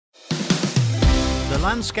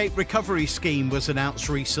Landscape Recovery Scheme was announced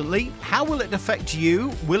recently. How will it affect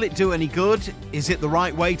you? Will it do any good? Is it the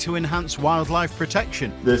right way to enhance wildlife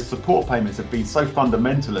protection? The support payments have been so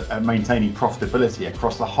fundamental at maintaining profitability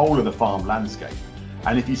across the whole of the farm landscape.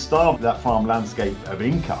 And if you starve that farm landscape of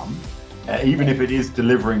income, even if it is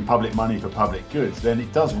delivering public money for public goods, then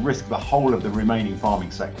it does risk the whole of the remaining farming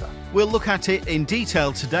sector. We'll look at it in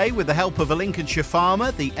detail today with the help of a Lincolnshire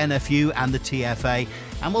farmer, the NFU and the TFA,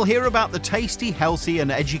 and we'll hear about the tasty, healthy and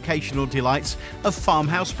educational delights of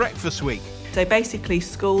Farmhouse Breakfast Week. So basically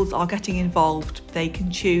schools are getting involved. They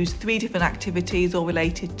can choose 3 different activities all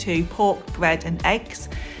related to pork, bread and eggs.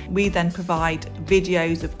 We then provide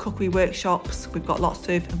videos of cookery workshops. We've got lots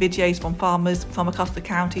of videos from farmers from across the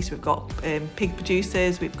county. So we've got pig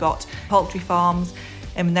producers, we've got poultry farms,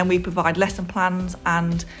 and then we provide lesson plans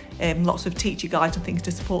and lots of teacher guides and things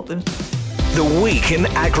to support them. The Week in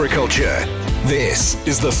Agriculture. This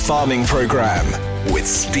is the Farming Programme with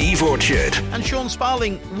Steve Orchard. And Sean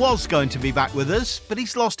Sparling was going to be back with us, but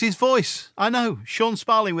he's lost his voice. I know, Sean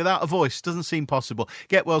Sparling without a voice doesn't seem possible.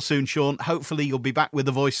 Get well soon, Sean. Hopefully you'll be back with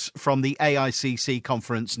a voice from the AICC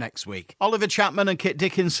conference next week. Oliver Chapman and Kit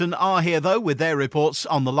Dickinson are here, though, with their reports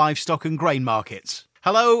on the livestock and grain markets.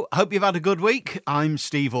 Hello, hope you've had a good week. I'm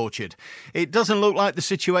Steve Orchard. It doesn't look like the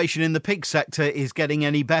situation in the pig sector is getting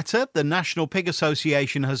any better. The National Pig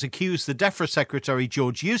Association has accused the DEFRA Secretary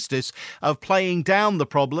George Eustice of playing down the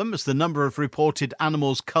problem as the number of reported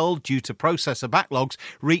animals culled due to processor backlogs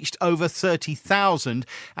reached over 30,000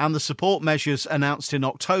 and the support measures announced in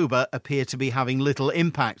October appear to be having little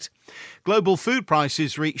impact. Global food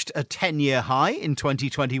prices reached a 10-year high in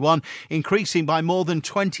 2021, increasing by more than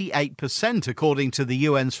 28%, according to the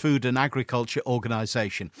UN's Food and Agriculture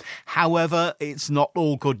Organization. However, it's not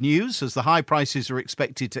all good news, as the high prices are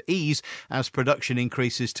expected to ease as production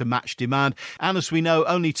increases to match demand. And as we know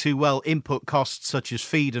only too well, input costs such as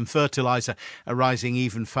feed and fertiliser are rising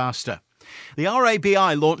even faster. The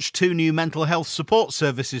RABI launched 2 new mental health support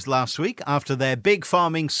services last week after their big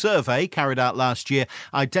farming survey carried out last year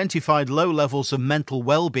identified low levels of mental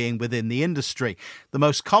well-being within the industry. The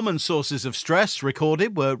most common sources of stress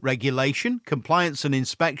recorded were regulation, compliance and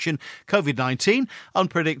inspection, COVID-19,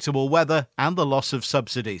 unpredictable weather and the loss of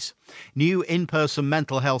subsidies. New in-person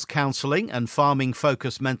mental health counselling and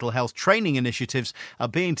farming-focused mental health training initiatives are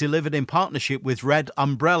being delivered in partnership with Red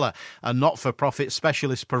Umbrella, a not-for-profit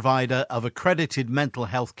specialist provider of accredited mental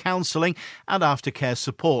health counselling and aftercare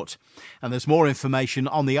support. And there's more information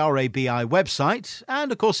on the RABI website.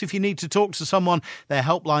 And of course, if you need to talk to someone, their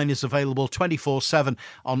helpline is available 24/7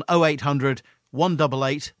 on 0800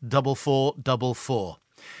 188 4444.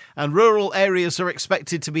 And rural areas are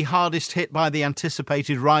expected to be hardest hit by the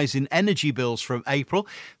anticipated rise in energy bills from April.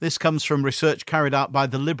 This comes from research carried out by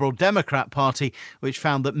the Liberal Democrat Party, which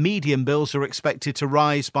found that median bills are expected to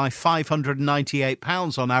rise by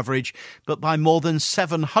 £598 on average, but by more than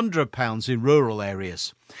 £700 in rural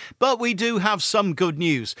areas. But we do have some good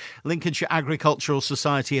news. Lincolnshire Agricultural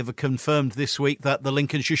Society have confirmed this week that the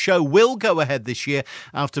Lincolnshire Show will go ahead this year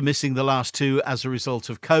after missing the last 2 as a result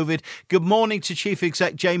of COVID. Good morning to Chief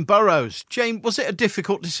Exec Jane Burrows. Jane, was it a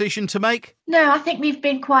difficult decision to make? No, I think we've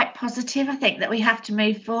been quite positive. I think that we have to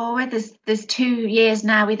move forward. There's 2 years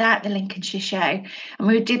now without the Lincolnshire Show, and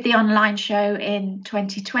we did the online show in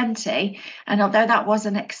 2020, and although that was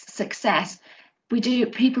a success,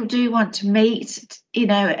 people do want to meet,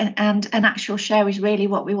 and an actual show is really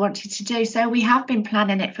what we wanted to do. So we have been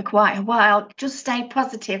planning it for quite a while. Just stay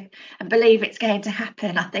positive and believe it's going to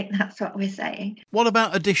happen. I think that's what we're saying. What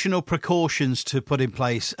about additional precautions to put in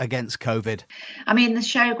place against COVID? I mean, the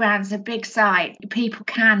showground's a big site. People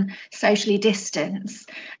can socially distance.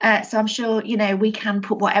 So I'm sure, we can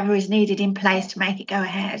put whatever is needed in place to make it go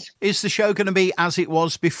ahead. Is the show going to be as it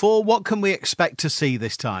was before? What can we expect to see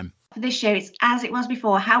this time? For this year, it's as it was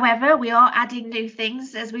before. However, we are adding new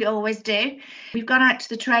things, as we always do. We've gone out to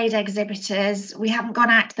the trade exhibitors. We haven't gone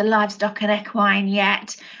out to the livestock and equine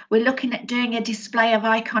yet. We're looking at doing a display of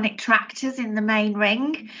iconic tractors in the main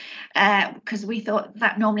ring, because we thought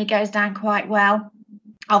that normally goes down quite well.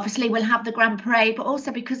 Obviously, we'll have the Grand Parade, but also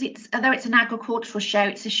because although it's an agricultural show,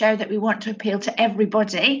 it's a show that we want to appeal to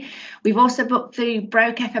everybody. We've also booked the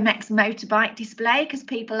Broke FMX motorbike display because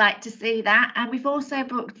people like to see that. And we've also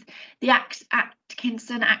booked the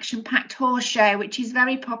Atkinson Action Packed Horse Show, which is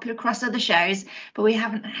very popular across other shows, but we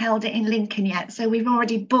haven't held it in Lincoln yet. So we've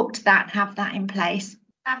already booked that and have that in place.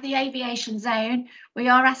 Have the aviation zone. We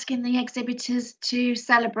are asking the exhibitors to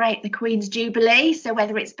celebrate the Queen's Jubilee, so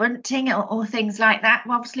whether it's bunting or things like that.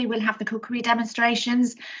 Obviously, we'll have the cookery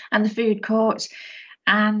demonstrations and the food court,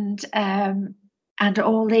 and and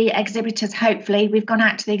all the exhibitors, hopefully, we've gone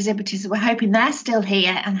out to the exhibitors. We're hoping they're still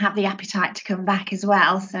here and have the appetite to come back as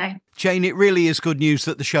well. So, Jane, it really is good news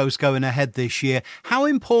that the show's going ahead this year. How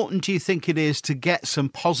important do you think it is to get some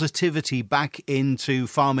positivity back into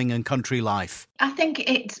farming and country life? I think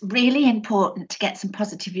it's really important to get some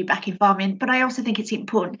positivity back in farming, but I also think it's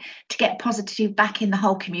important to get positivity back in the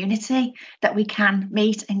whole community, that we can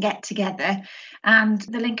meet and get together. And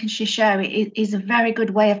the Lincolnshire Show is a very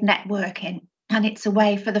good way of networking. And it's a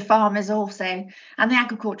way for the farmers also and the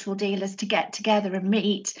agricultural dealers to get together and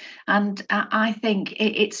meet. And I think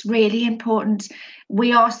it's really important.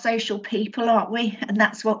 We are social people, aren't we? And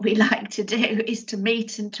that's what we like to do, is to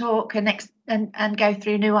meet and talk and go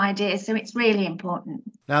through new ideas. So it's really important.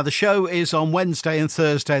 Now, the show is on Wednesday and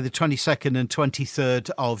Thursday, the 22nd and 23rd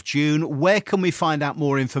of June. Where can we find out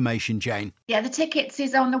more information, Jane? Yeah, the tickets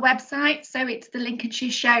is on the website. So it's the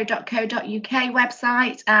lincolnshire.co.uk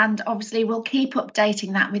website. And obviously we'll keep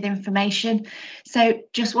updating that with information. So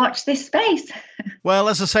just watch this space. Well,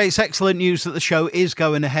 as I say, it's excellent news that the show is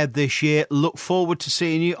going ahead this year. Look forward to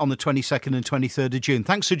seeing you on the 22nd and 23rd of June.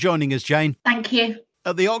 Thanks for joining us, Jane. Thank you.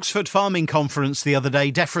 At the Oxford Farming Conference the other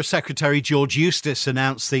day, DEFRA Secretary George Eustice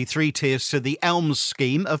announced the 3 tiers to the ELMS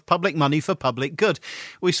scheme of public money for public good.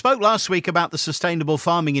 We spoke last week about the Sustainable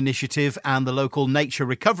Farming Initiative and the local Nature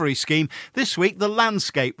Recovery Scheme. This week, the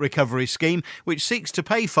Landscape Recovery Scheme, which seeks to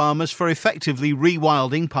pay farmers for effectively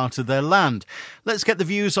rewilding part of their land. Let's get the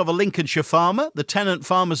views of a Lincolnshire farmer, the Tenant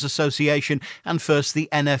Farmers Association, and first the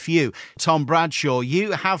NFU. Tom Bradshaw,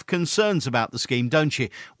 you have concerns about the scheme, don't you?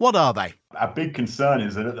 What are they? Our big concern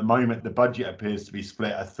is that at the moment the budget appears to be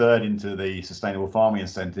split a third into the Sustainable Farming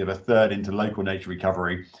Incentive, a third into local nature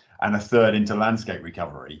recovery, and a third into landscape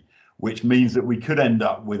recovery, which means that we could end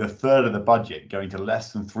up with a third of the budget going to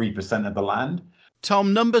less than 3% of the land.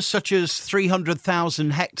 Tom, numbers such as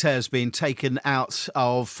 300,000 hectares being taken out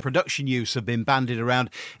of production use have been bandied around.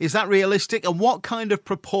 Is that realistic? And what kind of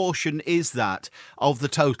proportion is that of the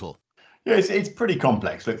total? Yeah, it's pretty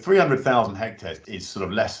complex. Look, 300,000 hectares is sort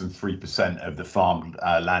of less than 3% of the farmed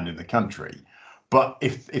land in the country. But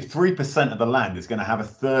if 3% of the land is going to have a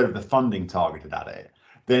third of the funding targeted at it,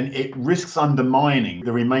 then it risks undermining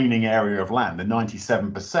the remaining area of land, the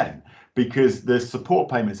 97%, because the support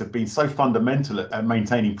payments have been so fundamental at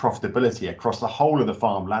maintaining profitability across the whole of the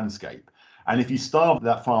farm landscape. And if you starve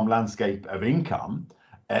that farm landscape of income,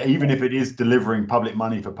 even if it is delivering public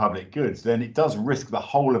money for public goods, then it does risk the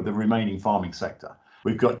whole of the remaining farming sector.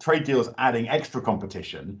 We've got trade deals adding extra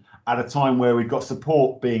competition at a time where we've got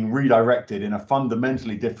support being redirected in a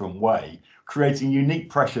fundamentally different way, creating unique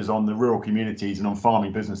pressures on the rural communities and on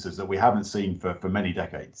farming businesses that we haven't seen for many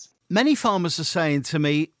decades. Many farmers are saying to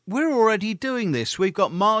me, we're already doing this. We've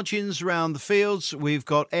got margins around the fields. We've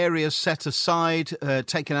got areas set aside,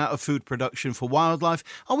 taken out of food production for wildlife.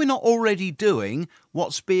 Are we not already doing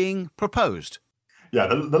what's being proposed? Yeah,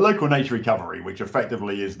 the local nature recovery, which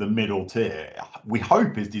effectively is the middle tier, we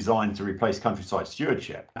hope is designed to replace countryside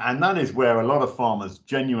stewardship. And that is where a lot of farmers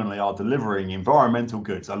genuinely are delivering environmental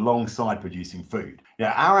goods alongside producing food.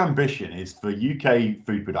 Yeah, our ambition is for UK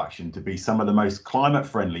food production to be some of the most climate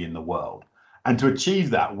friendly in the world. And to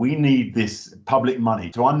achieve that, we need this public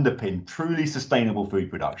money to underpin truly sustainable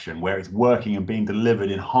food production where it's working and being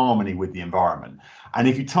delivered in harmony with the environment. And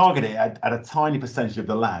if you target it at a tiny percentage of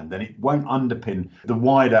the land, then it won't underpin the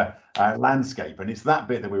wider landscape. And it's that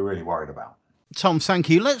bit that we're really worried about. Tom, thank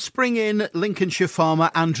you. Let's bring in Lincolnshire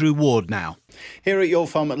farmer Andrew Ward now. Here at your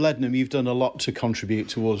farm at Leadenham, you've done a lot to contribute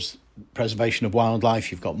towards preservation of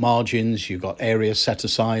wildlife. You've got margins, you've got areas set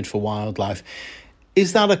aside for wildlife.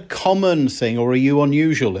 Is that a common thing or are you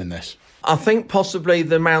unusual in this? I think possibly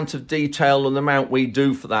the amount of detail and the amount we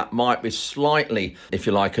do for that might be slightly, if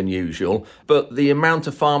you like, unusual. But the amount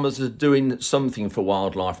of farmers that are doing something for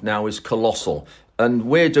wildlife now is colossal. And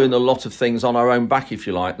we're doing a lot of things on our own back, if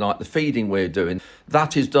you like the feeding we're doing.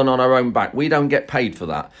 That is done on our own back. We don't get paid for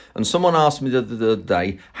that. And someone asked me the other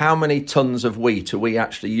day, how many tonnes of wheat are we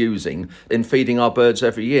actually using in feeding our birds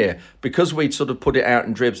every year? Because we sort of put it out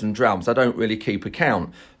in dribs and drabs, I don't really keep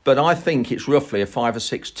account. But I think it's roughly 5 or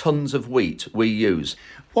 6 tonnes of wheat we use.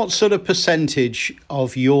 What sort of percentage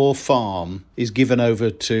of your farm is given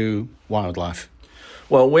over to wildlife?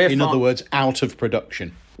 Well, in other words, out of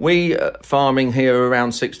production. We farming here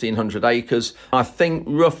around 1,600 acres. I think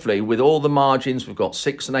roughly with all the margins, we've got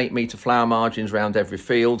 6 and 8 metre flower margins around every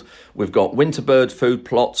field. We've got winter bird food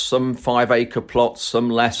plots, some 5 acre plots, some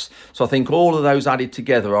less. So I think all of those added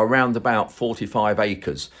together are around about 45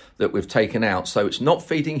 acres that we've taken out. So it's not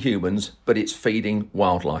feeding humans, but it's feeding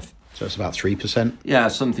wildlife. So it's about 3%? Yeah,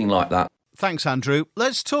 something like that. Thanks, Andrew.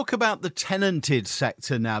 Let's talk about the tenanted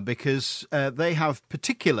sector now, because they have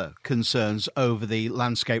particular concerns over the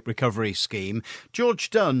Landscape Recovery Scheme. George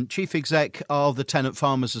Dunn, Chief Exec of the Tenant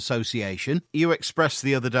Farmers Association, you expressed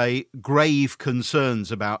the other day grave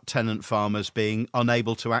concerns about tenant farmers being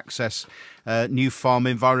unable to access new farm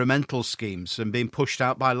environmental schemes and being pushed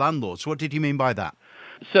out by landlords. What did you mean by that?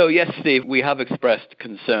 So, yes, Steve, we have expressed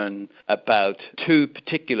concern about two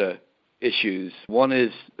particular issues. One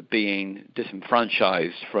is being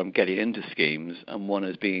disenfranchised from getting into schemes, and one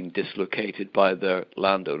is being dislocated by their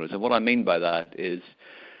landowners. And what I mean by that is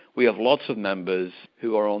we have lots of members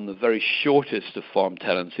who are on the very shortest of farm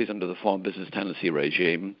tenancies under the farm business tenancy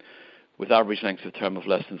regime, with average length of term of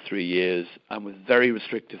less than 3 years, and with very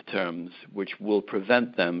restrictive terms which will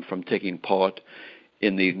prevent them from taking part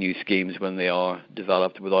in these new schemes when they are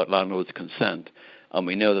developed without landlord's consent. And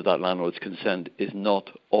we know that that landlord's consent is not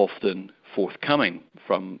often forthcoming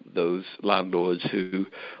from those landlords who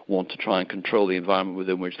want to try and control the environment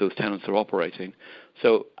within which those tenants are operating.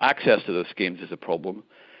 So access to those schemes is a problem.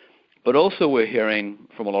 But also we're hearing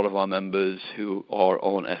from a lot of our members who are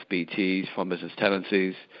on FBTs, farm business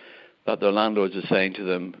tenancies, that their landlords are saying to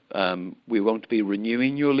them, we won't be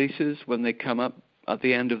renewing your leases when they come up at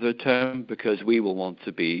the end of their term, because we will want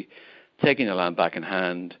to be taking the land back in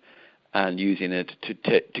hand and using it to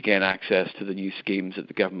gain access to the new schemes that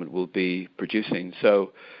the government will be producing.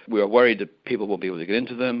 So we are worried that people won't be able to get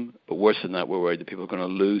into them, but worse than that, we're worried that people are going to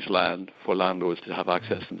lose land for landlords to have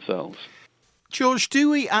access themselves. George, do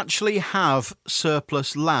we actually have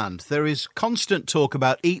surplus land? There is constant talk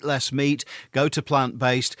about eat less meat, go to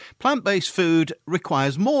plant-based. Plant-based food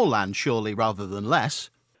requires more land, surely, rather than less.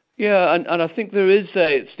 Yeah, and I think there is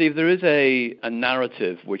a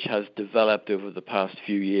narrative which has developed over the past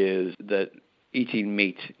few years that eating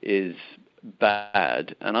meat is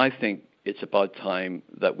bad, and I think it's about time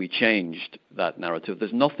that we changed that narrative.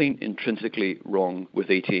 There's nothing intrinsically wrong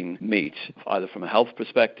with eating meat, either from a health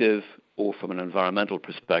perspective or from an environmental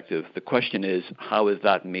perspective. The question is, how is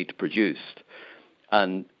that meat produced?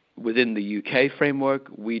 And within the UK framework,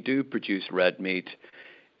 we do produce red meat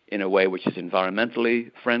in a way which is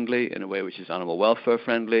environmentally friendly, in a way which is animal welfare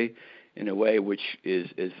friendly, in a way which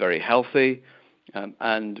is very healthy.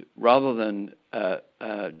 And rather than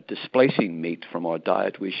displacing meat from our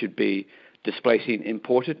diet, we should be displacing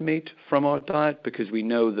imported meat from our diet, because we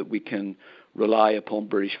know that we can rely upon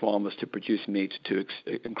British farmers to produce meat to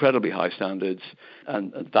incredibly high standards,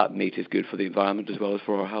 and that meat is good for the environment as well as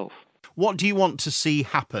for our health. What do you want to see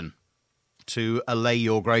happen to allay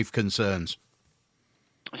your grave concerns?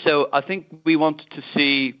 So I think we want to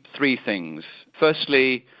see three things.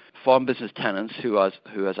 Firstly, farm business tenants who, as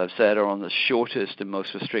I've said, are on the shortest and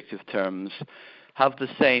most restrictive terms, have the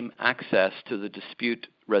same access to the dispute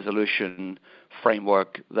resolution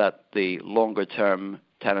framework that the longer-term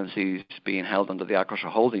tenancies being held under the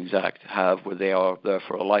Agricultural Holdings Act have, where they are there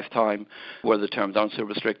for a lifetime, where the terms aren't so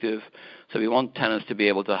restrictive. So we want tenants to be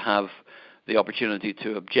able to have the opportunity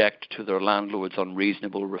to object to their landlord's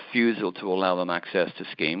unreasonable refusal to allow them access to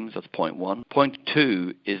schemes. That's point one. Point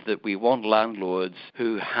two is that we want landlords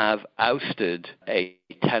who have ousted a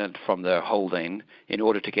tenant from their holding in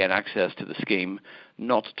order to get access to the scheme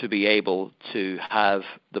not to be able to have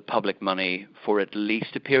the public money for at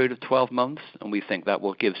least a period of 12 months, and we think that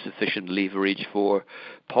will give sufficient leverage for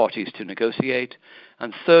parties to negotiate.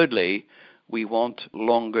 And thirdly, we want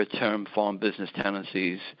longer-term farm business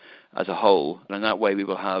tenancies as a whole, and in that way we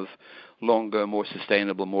will have longer, more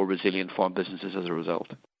sustainable, more resilient farm businesses as a result.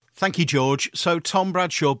 Thank you, George. So, Tom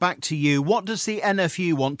Bradshaw, back to you. What does the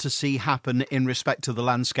NFU want to see happen in respect to the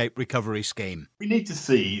Landscape Recovery Scheme? We need to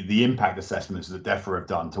see the impact assessments that DEFRA have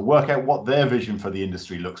done to work out what their vision for the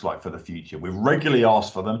industry looks like for the future. We've regularly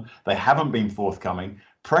asked for them. They haven't been forthcoming.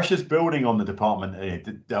 Pressure's building on the department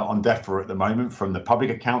on DEFRA at the moment, from the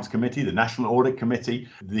Public Accounts Committee, the National Audit Committee,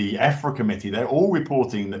 the EFRA Committee. They're all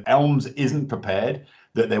reporting that Elms isn't prepared,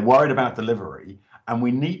 that they're worried about delivery. And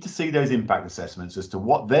we need to see those impact assessments as to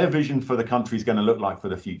what their vision for the country is going to look like for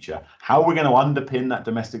the future, how we're going to underpin that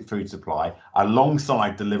domestic food supply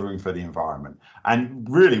alongside delivering for the environment. And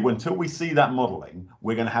really, until we see that modelling,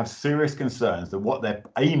 we're going to have serious concerns that what they're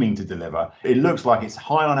aiming to deliver, it looks like it's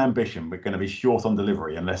high on ambition, but going to be short on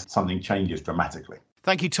delivery unless something changes dramatically.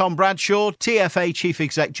 Thank you, Tom Bradshaw, TFA Chief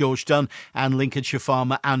Exec George Dunn and Lincolnshire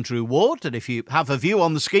farmer Andrew Ward. And if you have a view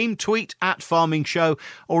on the scheme, tweet @Farming Show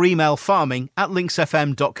or email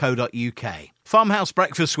farming@linksfm.co.uk. Farmhouse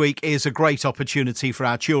Breakfast Week is a great opportunity for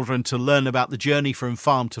our children to learn about the journey from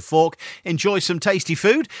farm to fork, enjoy some tasty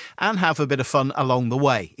food and have a bit of fun along the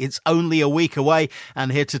way. It's only a week away,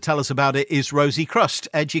 and here to tell us about it is Rosie Crust,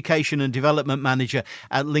 Education and Development Manager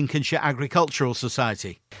at Lincolnshire Agricultural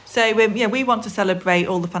Society. So, we want to celebrate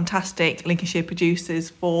all the fantastic Lincolnshire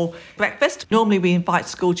producers for breakfast. Normally we invite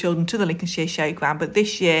school children to the Lincolnshire Showground, but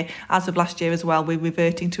this year, as of last year as well, we're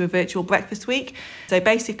reverting to a virtual breakfast week. So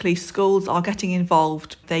basically schools are getting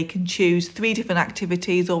involved. They can choose 3 different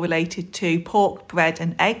activities all related to pork, bread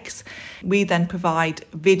and eggs. We then provide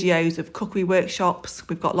videos of cookery workshops.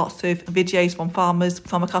 We've got lots of videos from farmers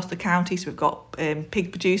from across the county. So we've got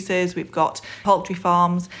pig producers, we've got poultry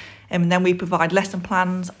farms, and then we provide lesson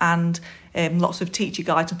plans and lots of teacher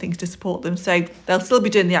guides and things to support them. So they'll still be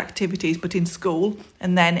doing the activities but in school,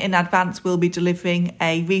 and then in advance we'll be delivering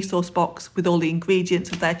a resource box with all the ingredients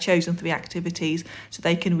of their chosen 3 activities so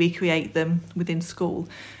they can recreate them within school.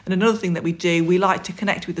 And another thing that we do, we like to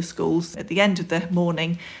connect with the schools at the end of the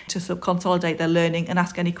morning to sort of consolidate their learning and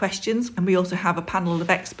ask any questions. And we also have a panel of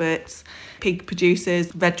experts, pig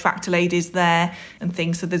producers, red tractor ladies there and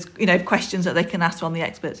things, so there's questions that they can ask from the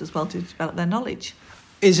experts as well to develop their knowledge.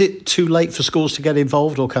 Is it too late for schools to get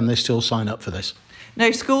involved, or can they still sign up for this?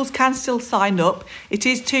 No, schools can still sign up. It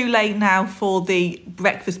is too late now for the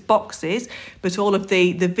breakfast boxes, but all of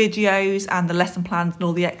the videos and the lesson plans and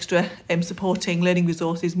all the extra supporting learning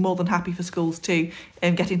resources, more than happy for schools to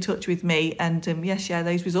get in touch with me and share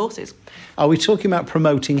those resources. Are we talking about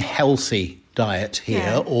promoting healthy diet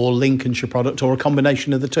here, or Lincolnshire product, or a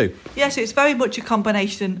combination of the two? Yes, it's very much a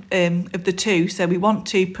combination of the two. So we want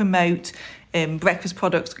to promote breakfast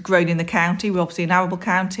products grown in the county. We're obviously an arable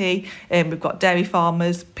county. We've got dairy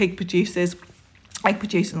farmers, pig producers, egg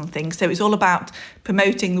producers and things. So it's all about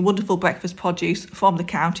promoting the wonderful breakfast produce from the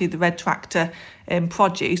county, the red tractor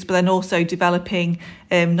produce, but then also developing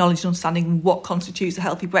knowledge and understanding what constitutes a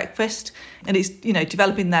healthy breakfast. And it's,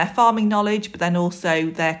 developing their farming knowledge, but then also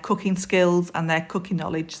their cooking skills and their cooking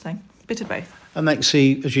knowledge. So a bit of both. And they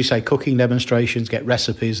see, as you say, cooking demonstrations, get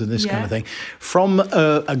recipes and this kind of thing. From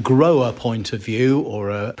a grower point of view or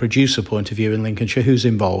a producer point of view in Lincolnshire, who's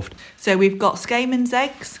involved? So we've got Skayman's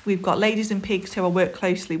Eggs, we've got Ladies and Pigs, who I work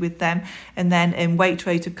closely with them, and then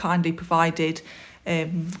Waitrose have kindly provided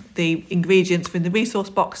the ingredients from the resource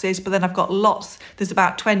boxes. But then I've got there's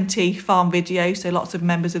about 20 farm videos, so lots of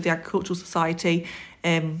members of the Agricultural Society,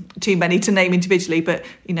 too many to name individually, but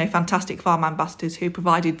fantastic farm ambassadors who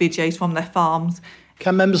provided videos from their farms.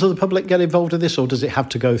 Can members of the public get involved in this, or does it have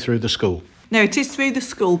to go through the school? No, it is through the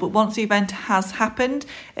school, but once the event has happened,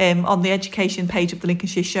 on the education page of the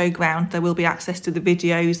Lincolnshire Showground there will be access to the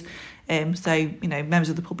videos, so members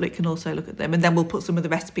of the public can also look at them, and then we'll put some of the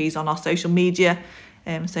recipes on our social media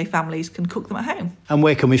so families can cook them at home. And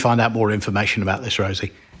where can we find out more information about this,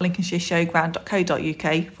 Rosie?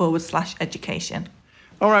 lincolnshireshowground.co.uk/education.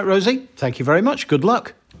 All right, Rosie, thank you very much. Good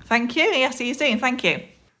luck. Thank you. Yeah, see you soon. Thank you.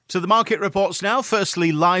 To the market reports now.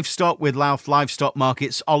 Firstly, livestock with Louth Livestock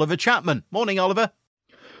Markets, Oliver Chapman. Morning, Oliver.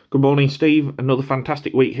 Good morning, Steve. Another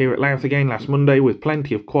fantastic week here at Louth again last Monday with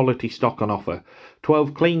plenty of quality stock on offer.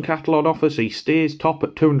 12 clean cattle on offer see steers top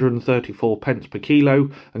at 234 pence per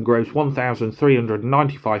kilo and gross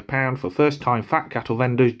 £1,395 for first-time fat cattle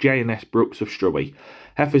vendors J&S Brooks of Strubby.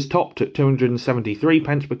 Heifers topped at 273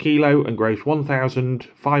 pence per kilo and gross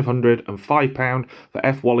 £1,505 for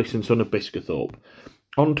F. Wallace and Son of Biscathorpe.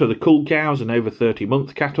 On to the cull cows and over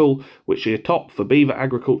 30-month cattle, which are top for beaver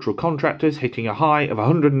agricultural contractors, hitting a high of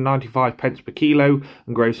 195 pence per kilo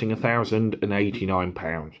and grossing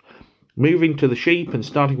 £1,089. Moving to the sheep and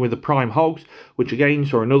starting with the prime hogs, which again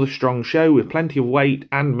saw another strong show with plenty of weight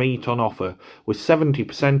and meat on offer, with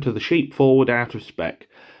 70% of the sheep forward out of spec.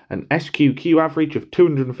 An SQQ average of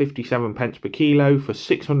 257 pence per kilo for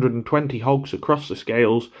 620 hogs across the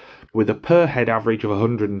scales, with a per head average of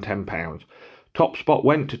 £110. Top spot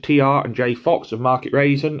went to TR and J Fox of Market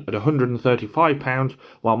Raisin at £135,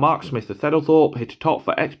 while Mark Smith of Thedlethorpe hit a top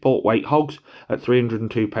for export weight hogs at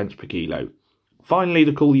 302 pence per kilo. Finally,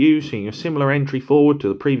 the cull ewes seeing a similar entry forward to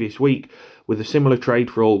the previous week, with a similar trade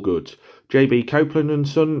for all goods. JB Copeland and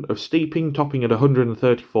Son of Steeping topping at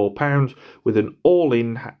 £134 with an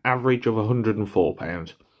all-in average of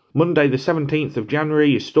 £104. Monday the 17th of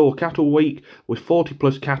January is Store Cattle Week, with 40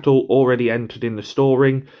 plus cattle already entered in the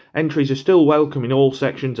storing. Entries are still welcome in all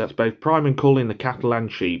sections, that's both prime and cull in the cattle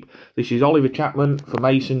and sheep. This is Oliver Chapman for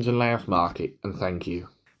Masons and Louth Market, and thank you.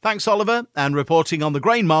 Thanks, Oliver. And reporting on the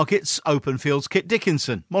grain markets, Openfield's Kit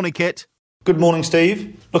Dickinson. Morning, Kit. Good morning,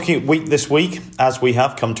 Steve. Looking at wheat this week, as we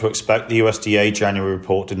have come to expect, the USDA January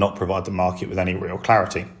report did not provide the market with any real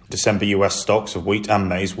clarity. December US stocks of wheat and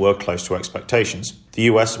maize were close to expectations. The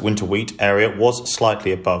US winter wheat area was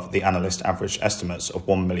slightly above the analyst average estimates of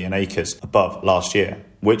 1 million acres above last year,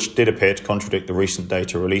 which did appear to contradict the recent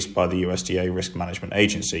data released by the USDA Risk Management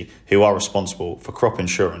Agency, who are responsible for crop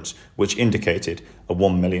insurance, which indicated a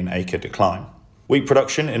 1 million acre decline. Wheat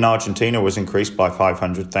production in Argentina was increased by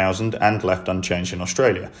 500,000 and left unchanged in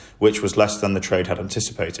Australia, which was less than the trade had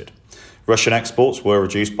anticipated. Russian exports were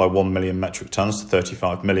reduced by 1 million metric tonnes to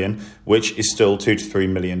 35 million, which is still 2 to 3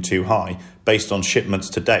 million too high, based on shipments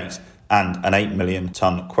to date and an 8 million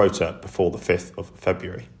tonne quota before the 5th of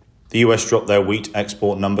February. The US dropped their wheat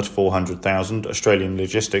export number to 400,000. Australian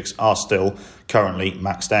logistics are still currently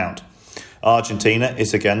maxed out. Argentina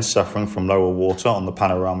is again suffering from lower water on the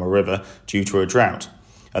Panorama River due to a drought,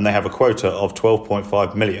 and they have a quota of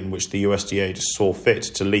 12.5 million, which the USDA saw fit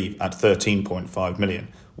to leave at 13.5 million,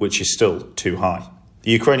 which is still too high. The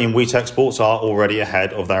Ukrainian wheat exports are already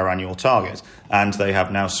ahead of their annual target, and they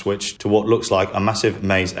have now switched to what looks like a massive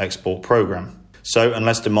maize export programme. So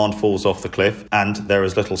unless demand falls off the cliff, and there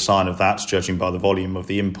is little sign of that judging by the volume of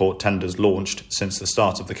the import tenders launched since the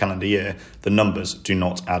start of the calendar year, the numbers do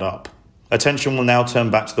not add up. Attention will now turn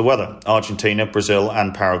back to the weather. Argentina, Brazil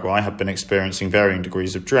and Paraguay have been experiencing varying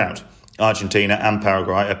degrees of drought. Argentina and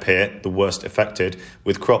Paraguay appear the worst affected,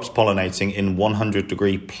 with crops pollinating in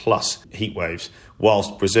 100-degree plus heat waves,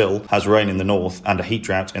 whilst Brazil has rain in the north and a heat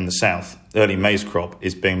drought in the south. Early maize crop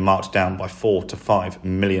is being marked down by 4 to 5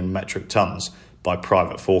 million metric tonnes by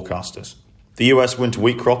private forecasters. The US winter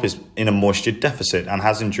wheat crop is in a moisture deficit and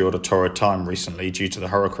has endured a torrid time recently due to the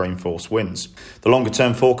hurricane-force winds. The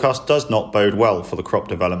longer-term forecast does not bode well for the crop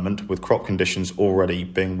development, with crop conditions already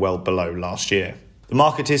being well below last year. The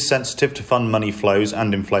market is sensitive to fund money flows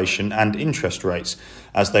and inflation and interest rates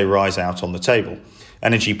as they rise out on the table.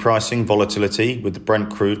 Energy pricing volatility, with the Brent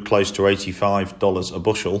crude close to $85 a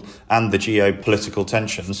bushel and the geopolitical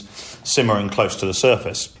tensions simmering close to the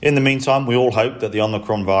surface. In the meantime, we all hope that the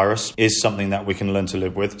Omicron virus is something that we can learn to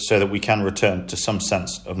live with so that we can return to some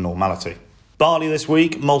sense of normality. Barley this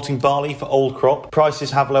week, malting barley for old crop. Prices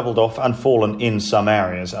have levelled off and fallen in some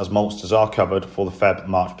areas as maltsters are covered for the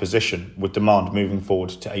Feb-March position, with demand moving forward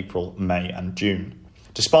to April, May and June.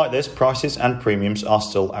 Despite this, prices and premiums are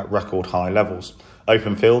still at record high levels.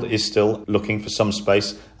 Openfield is still looking for some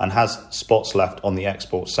space and has spots left on the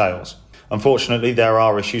export sales. Unfortunately, there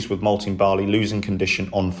are issues with malting barley losing condition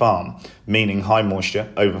on farm, meaning high moisture,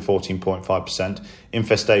 over 14.5%,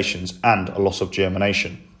 infestations and a loss of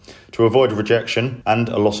germination. To avoid rejection and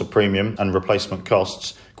a loss of premium and replacement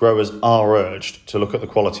costs, growers are urged to look at the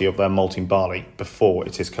quality of their malting barley before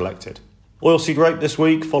it is collected. Oilseed rape this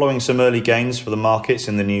week, following some early gains for the markets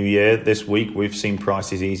in the new year. This week we've seen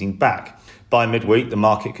prices easing back. By midweek, the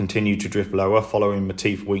market continued to drift lower following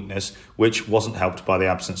motif weakness, which wasn't helped by the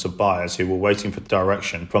absence of buyers who were waiting for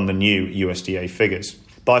direction from the new USDA figures.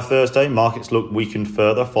 By Thursday, markets looked weakened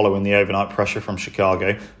further following the overnight pressure from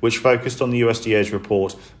Chicago, which focused on the USDA's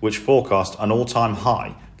report, which forecast an all-time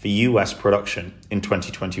high for US production in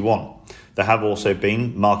 2021. There have also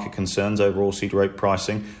been market concerns over oilseed rape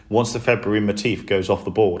pricing once the February motif goes off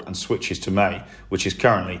the board and switches to May, which is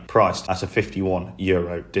currently priced at a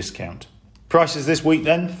 €51 discount. Prices this week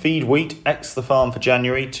then: feed wheat ex the farm for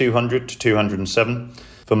January 200 to 207,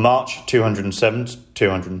 for March 207 to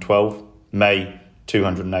 212, May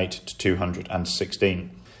 208 to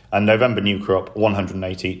 216, and November new crop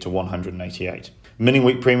 180 to 188. Mini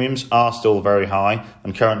wheat premiums are still very high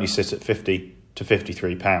and currently sit at £50 to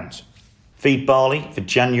 £53. Feed barley for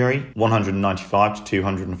January 195 to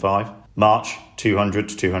 205, March 200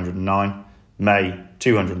 to 209, May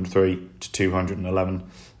 203 to 211,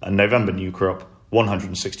 and November new crop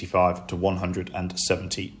 165 to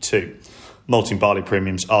 172. Malting barley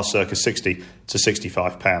premiums are circa £60 to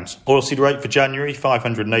 £65. Oilseed rape for January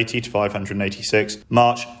 580 to 586,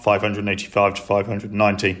 March 585 to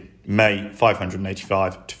 590, May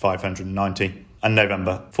 585 to 590, and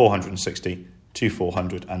November 460 to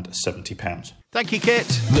 £470. Thank you, Kit.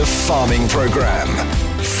 The Farming Programme.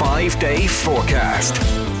 5-day forecast.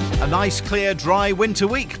 A nice, clear, dry winter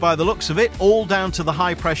week by the looks of it, all down to the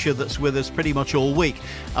high pressure that's with us pretty much all week.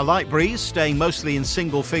 A light breeze staying mostly in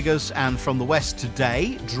single figures and from the west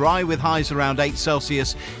today, dry with highs around 8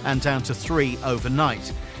 Celsius and down to 3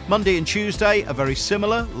 overnight. Monday and Tuesday are very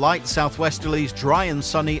similar, light southwesterlies, dry and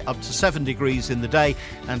sunny up to 7 degrees in the day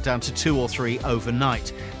and down to 2 or 3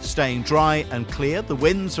 overnight. Staying dry and clear, the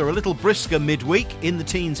winds are a little brisker midweek, in the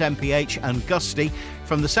teens mph and gusty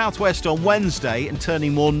from the southwest on Wednesday and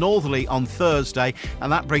turning more northerly on Thursday,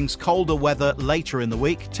 and that brings colder weather later in the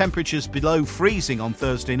week. Temperatures below freezing on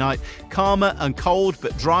Thursday night, calmer and cold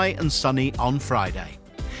but dry and sunny on Friday.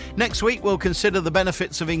 Next week, we'll consider the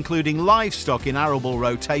benefits of including livestock in arable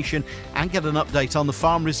rotation and get an update on the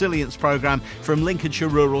Farm Resilience Programme from Lincolnshire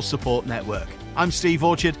Rural Support Network. I'm Steve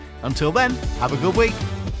Orchard. Until then, have a good week.